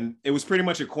 And it was pretty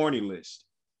much a corny list.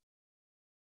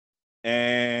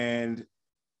 And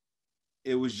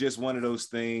it was just one of those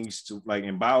things to like,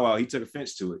 and Bow Wow, he took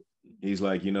offense to it. He's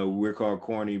like, we're called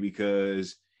corny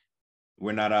because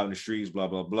we're not out in the streets, blah,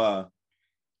 blah, blah.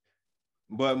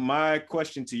 But my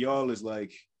question to y'all is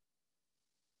like,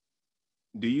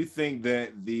 do you think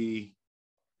that the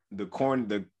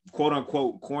quote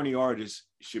unquote corny artists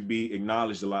should be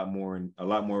acknowledged a lot more and a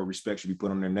lot more respect should be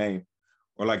put on their name,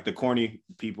 or like the corny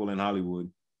people in Hollywood?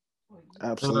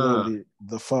 Absolutely.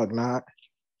 The fuck not.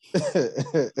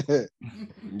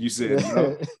 You said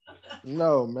no.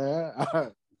 No, man.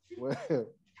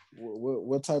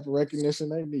 What type of recognition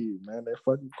they need, man? They're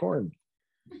fucking corny.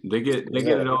 They get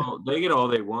it all. They get all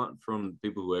they want from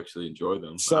people who actually enjoy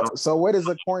them. So what is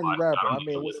a corny rapper? I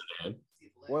mean,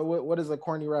 what is a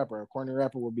corny rapper? A corny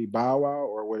rapper would be Bow Wow,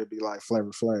 or would it be like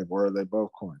Flavor Flav, or are they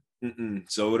both corny?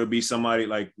 So it'll be somebody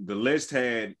like the list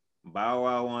had Bow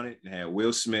Wow on it. It had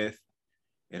Will Smith.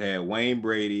 It had Wayne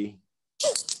Brady.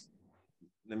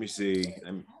 Let me see.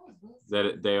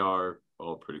 That they are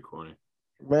all pretty corny.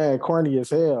 Man, corny as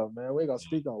hell, man. We ain't gonna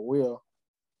speak on Will.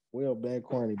 Will been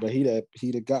corny, but he the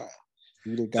guy.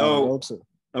 He the guy to go to.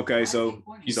 Okay, so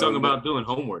he's talking about doing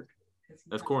homework.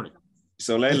 That's corny.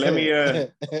 So let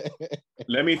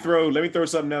me throw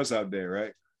something else out there,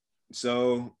 right?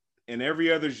 So in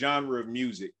every other genre of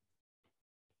music,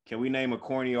 can we name a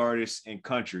corny artist in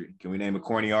country? Can we name a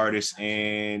corny artist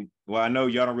in, well, I know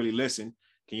y'all don't really listen.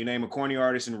 Can you name a corny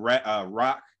artist in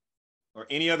rock or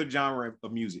any other genre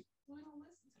of music?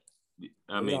 We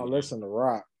don't listen to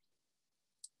rock.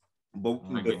 But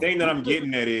the thing that I'm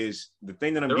getting at is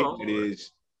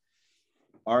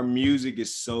our music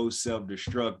is so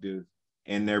self-destructive,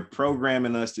 and they're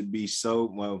programming us to be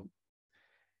so, well,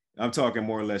 I'm talking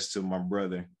more or less to my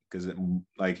brother, because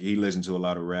like he listens to a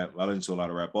lot of rap. I listen to a lot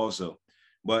of rap also.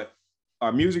 But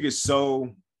our music is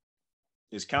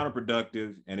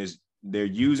counterproductive, and they're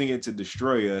using it to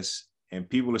destroy us. And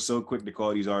people are so quick to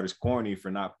call these artists corny for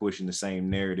not pushing the same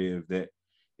narrative that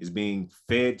is being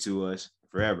fed to us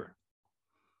forever.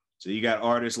 So you got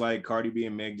artists like Cardi B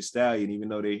and Meg Thee Stallion, even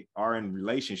though they are in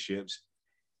relationships,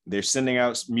 they're sending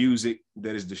out music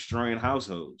that is destroying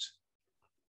households,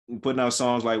 and putting out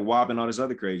songs like WAP and all this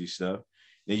other crazy stuff.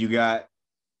 Then you got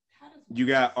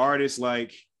artists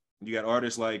like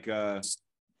just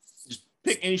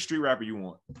pick any street rapper you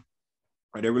want.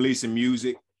 Or they're releasing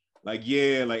music. Like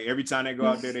every time they go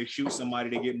out there, they shoot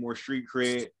somebody, they get more street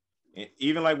cred. And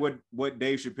even like what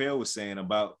Dave Chappelle was saying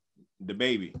about the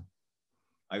baby.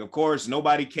 Like, of course,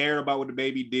 nobody cared about what the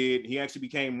baby did. He actually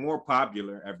became more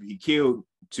popular after he killed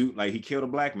a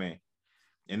black man.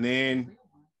 And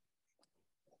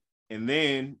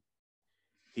then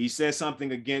he said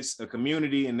something against a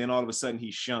community, and then all of a sudden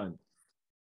he's shunned.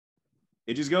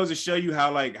 It just goes to show you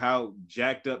how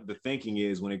jacked up the thinking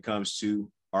is when it comes to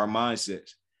our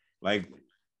mindsets. Like,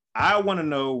 I want to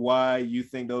know why you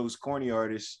think those corny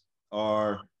artists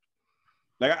are,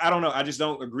 like, I don't know. I just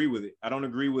don't agree with it. I don't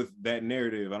agree with that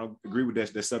narrative. I don't agree with that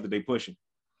stuff that they pushing.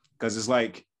 Because it's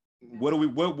like, what do we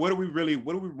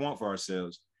want for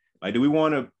ourselves? Like, do we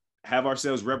want to have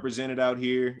ourselves represented out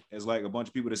here as like a bunch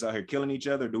of people that's out here killing each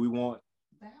other? Do we want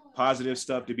positive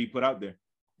stuff to be put out there?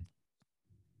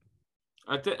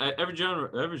 I think every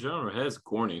genre has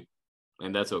corny,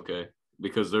 and that's okay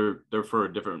because they're for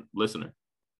a different listener.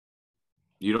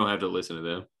 You don't have to listen to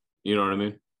them. You know what I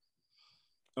mean?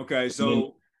 Okay,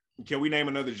 so can we name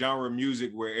another genre of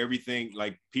music where everything,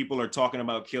 like, people are talking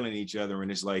about killing each other, and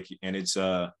it's like, and it's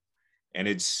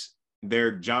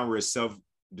their genre is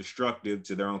self-destructive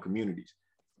to their own communities?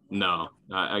 No,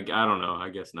 I don't know. I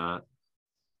guess not.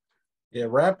 Yeah,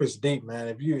 rap is deep, man.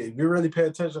 If you really pay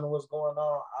attention to what's going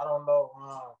on, I don't know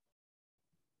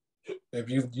if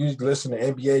you listen to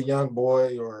NBA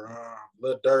YoungBoy or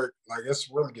Lil Durk, like, it's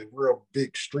really a real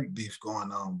big street beef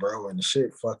going on, bro, and the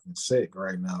shit fucking sick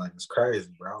right now. Like, it's crazy,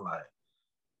 bro. Like,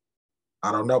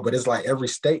 I don't know, but it's like every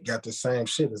state got the same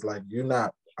shit. It's like, you're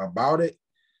not about it,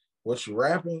 what you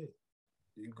rapping,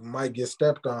 you might get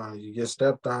stepped on. You get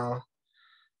stepped on,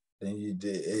 then you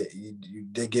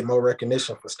get more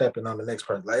recognition for stepping on the next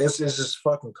person. Like, it's just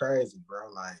fucking crazy,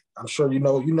 bro. Like, I'm sure you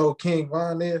know King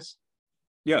Von is?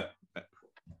 Yeah.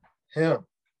 Him.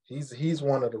 He's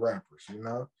one of the rappers, you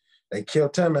know? They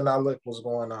killed him, and now look what's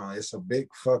going on. It's a big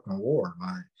fucking war.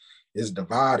 Like, it's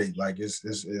divided. Like, it's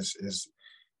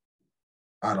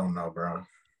I don't know, bro.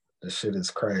 This shit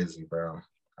is crazy, bro.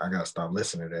 I gotta stop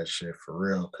listening to that shit for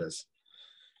real, because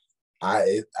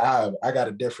I got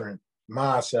a different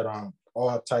mindset on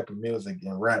all type of music,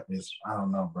 and rap is, I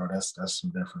don't know, bro. That's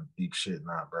some different deep shit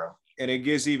now, bro. And it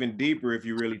gets even deeper if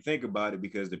you really think about it,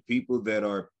 because the people that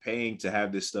are paying to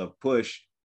have this stuff pushed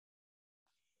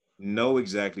know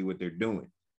exactly what they're doing.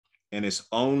 And it's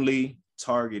only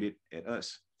targeted at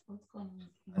us. I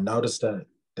noticed that.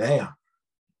 Damn.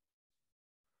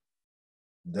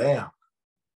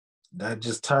 That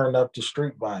just turned up to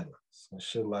street violence and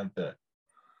shit like that.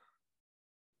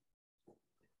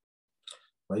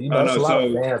 But, you know, it's a lot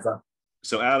of fans.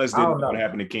 So Alice didn't know what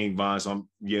happened to King Von. So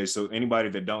so anybody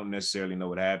that don't necessarily know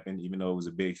what happened, even though it was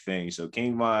a big thing. So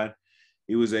King Von,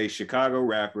 he was a Chicago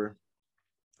rapper.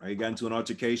 He got into an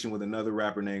altercation with another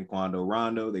rapper named Quando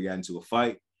Rondo. They got into a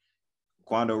fight.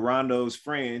 Quando Rondo's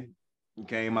friend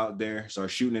came out there, started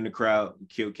shooting in the crowd, and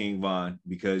killed King Von,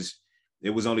 because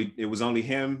it was only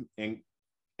him and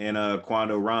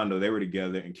Quando Rondo. They were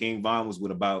together, and King Von was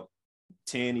with about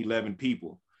 10, 11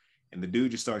 people. And the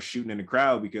dude just starts shooting in the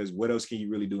crowd, because what else can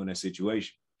you really do in that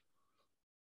situation?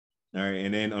 All right.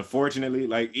 And then unfortunately,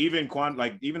 even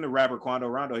the rapper Quando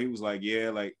Rondo, he was like, yeah,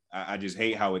 like, I just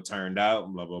hate how it turned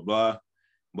out, blah, blah, blah.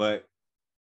 But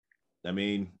I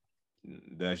mean,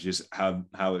 that's just how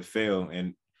it fell.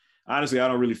 And honestly, I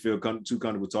don't really feel too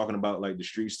comfortable talking about like the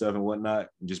street stuff and whatnot,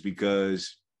 just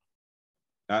because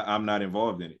I'm not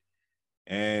involved in it.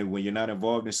 And when you're not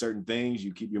involved in certain things,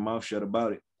 you keep your mouth shut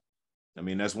about it. I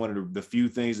mean, that's one of the few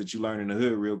things that you learn in the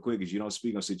hood real quick is you don't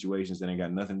speak on situations that ain't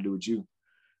got nothing to do with you.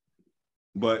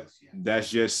 But that's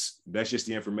just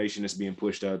the information that's being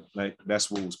pushed out. Like that's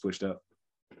what was pushed out.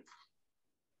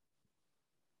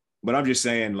 But I'm just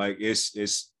saying, like, it's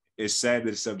sad that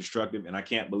it's self-destructive, and I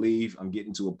can't believe I'm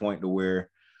getting to a point to where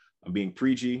I'm being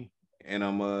preachy and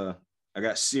I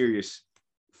got serious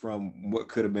from what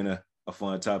could have been a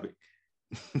fun topic.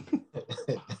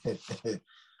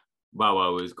 Bow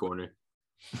Wow is corny.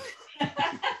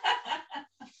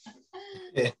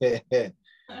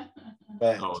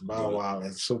 Bow Wow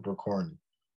is super corny.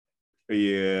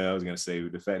 Yeah, I was gonna say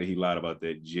the fact that he lied about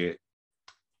that jet.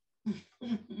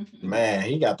 Man,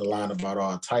 he got the line about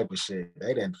all type of shit.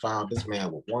 They didn't found this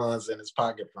man with ones in his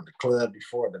pocket from the club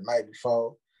before the night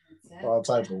before. All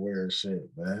type of weird shit,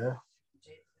 man.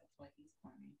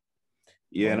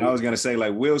 Yeah, and I was gonna say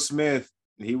like Will Smith,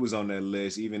 he was on that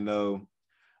list, even though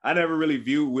I never really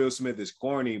viewed Will Smith as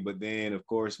corny, but then of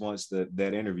course once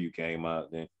that interview came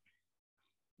out, then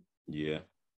yeah.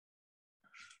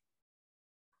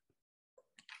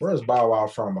 Where's Bow Wow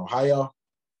from? Ohio?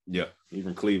 Yeah,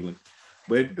 even Cleveland.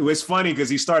 But it was funny because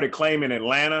he started claiming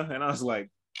Atlanta, and I was like,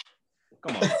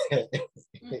 come on.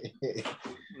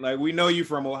 Like, we know you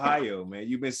from Ohio, man.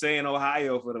 You've been saying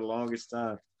Ohio for the longest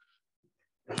time.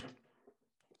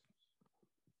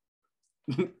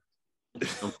 I'm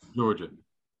from Georgia.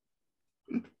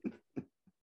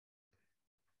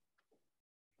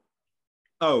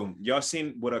 Oh, y'all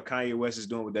seen what Kanye West is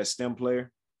doing with that STEM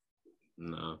player?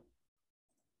 No.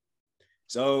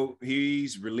 So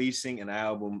he's releasing an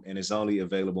album and it's only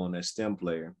available on that STEM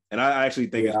player. And I actually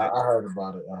think I heard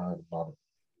about it.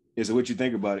 Yeah, so what you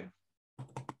think about it?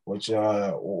 Which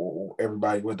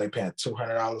everybody, what they paying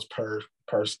 $200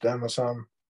 per STEM or something?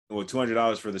 Well,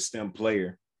 $200 for the STEM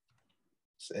player.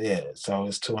 So, yeah, so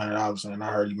it's $200, and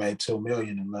I heard he made $2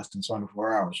 million in less than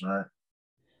 24 hours, right?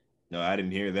 No, I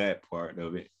didn't hear that part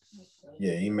of it.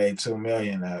 Yeah, he made $2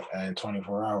 million in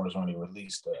 24 hours when he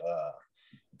released it.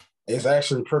 It's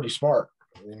actually pretty smart.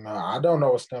 You know, I don't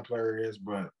know what STEM player is,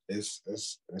 but it's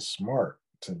smart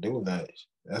to do that.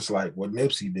 That's like what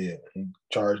Nipsey did. He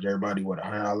charged everybody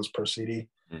 $100 per CD,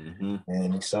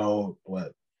 and he sold a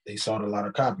lot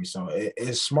of copies. So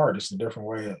it's smart. It's a different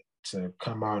way to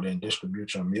come out and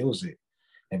distribute your music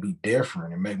and be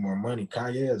different and make more money.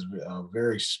 Kanye is a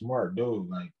very smart dude.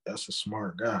 Like that's a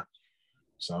smart guy.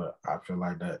 So I feel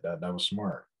like that was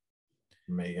smart.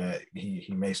 He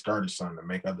may started something to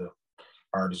make other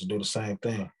artists do the same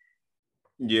thing.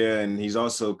 Yeah, and he's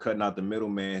also cutting out the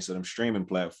middleman, so them streaming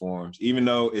platforms. Even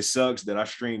though it sucks that I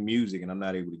stream music and I'm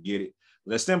not able to get it,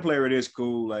 but that STEM player, it is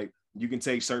cool. Like you can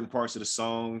take certain parts of the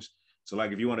songs. So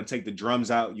like if you want to take the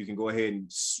drums out, you can go ahead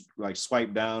and like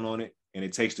swipe down on it, and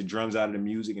it takes the drums out of the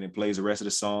music and it plays the rest of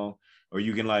the song. Or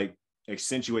you can like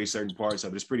accentuate certain parts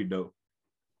of it. It's pretty dope.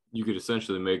 You could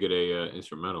essentially make it a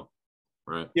instrumental,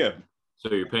 right? Yeah.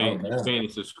 So you're paying a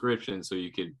subscription so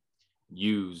you could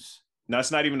use. No,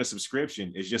 it's not even a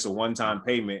subscription. It's just a one-time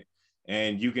payment.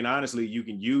 And you can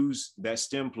use that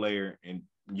STEM player and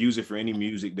use it for any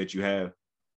music that you have.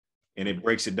 And it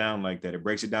breaks it down like that. It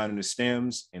breaks it down into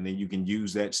stems, and then you can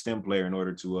use that STEM player in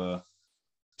order to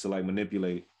like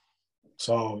manipulate.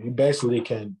 So you basically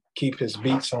can keep his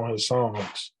beats on his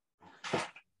songs.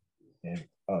 And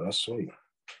that's sweet.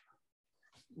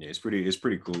 Yeah, it's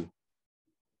pretty cool.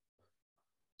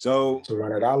 So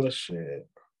 $200 shit.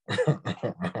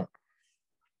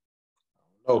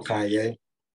 No, Kanye.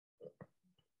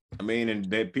 I mean, and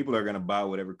that people are gonna buy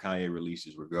whatever Kanye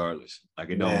releases, regardless.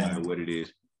 Like it don't matter what it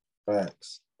is.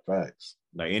 Facts.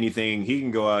 Like anything, he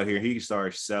can go out here, he can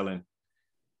start selling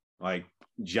like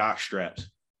jock straps,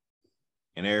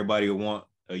 and everybody will want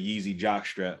a Yeezy jock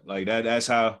strap. Like that. That's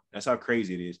how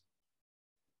crazy it is.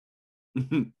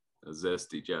 A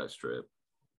zesty jock strap.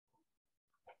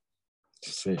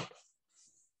 See.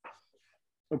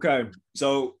 Okay,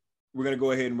 so we're gonna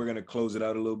go ahead and we're gonna close it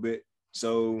out a little bit.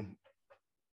 So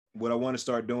what I want to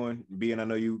start doing, being I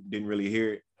know you didn't really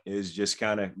hear it, is just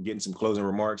kind of getting some closing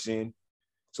remarks in.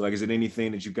 So like, is it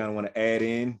anything that you kind of want to add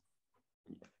in?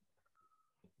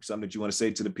 Something that you want to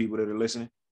say to the people that are listening?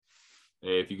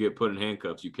 Hey, if you get put in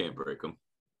handcuffs, you can't break them.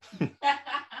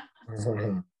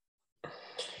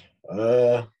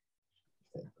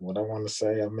 What I want to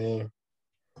say, I mean,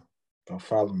 don't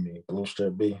follow me, Blue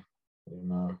Strip B. You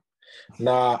know,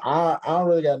 nah, I don't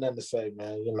really got nothing to say,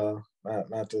 man. You know,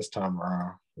 not this time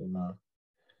around. You know,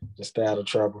 just stay out of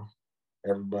trouble,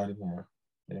 everybody, man.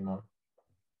 You know,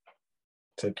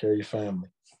 take care of your family.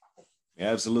 Yeah,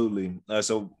 absolutely.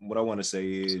 So what I want to say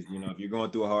is, you know, if you're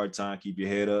going through a hard time, keep your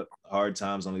head up. Hard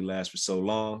times only last for so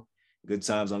long. Good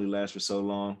times only last for so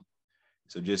long.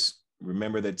 So just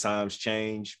remember that times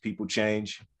change, people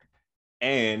change,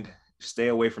 and stay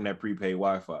away from that prepaid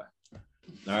Wi-Fi. All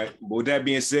right. But with that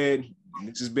being said,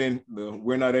 this has been the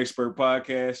We're Not Expert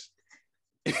podcast.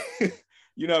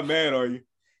 You're not mad, are you?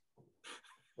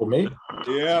 For me?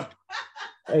 Yeah.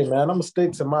 Hey man, I'm gonna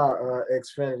stick to my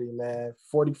Xfinity, man.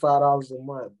 $45 a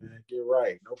month, man. Get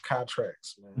right. No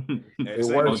contracts, man. It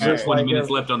works just 20 like minutes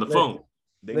left on the phone.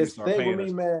 They can Listen, start thing with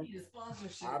paying me, us. man.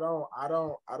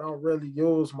 I don't really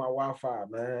use my Wi-Fi,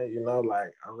 man. You know,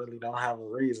 like I really don't have a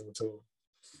reason to.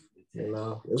 You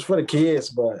know, it's for the kids,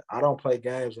 but I don't play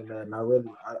games and that. And I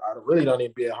really don't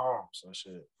even be at home. So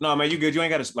shit. No, man, you good. You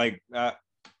ain't got to like.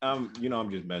 I'm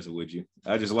just messing with you.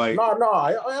 I just like. No,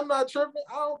 I'm not tripping.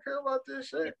 I don't care about this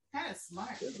shit. Kind of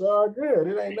smart. It's all good.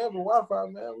 It ain't never Wi-Fi,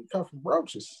 man. We come from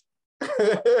brooches.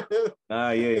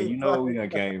 Yeah, you know where we done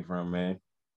came from, man.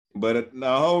 But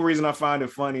the whole reason I find it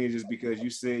funny is just because you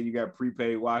said you got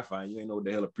prepaid Wi-Fi and you ain't know what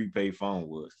the hell a prepaid phone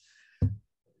was.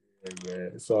 Yeah,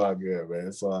 man. It's all good, man.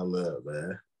 It's all love,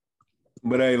 man.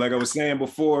 But hey, like I was saying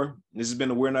before, this has been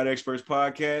the We're Not Experts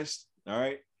podcast. All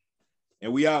right.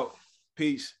 And we out.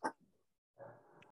 Peace.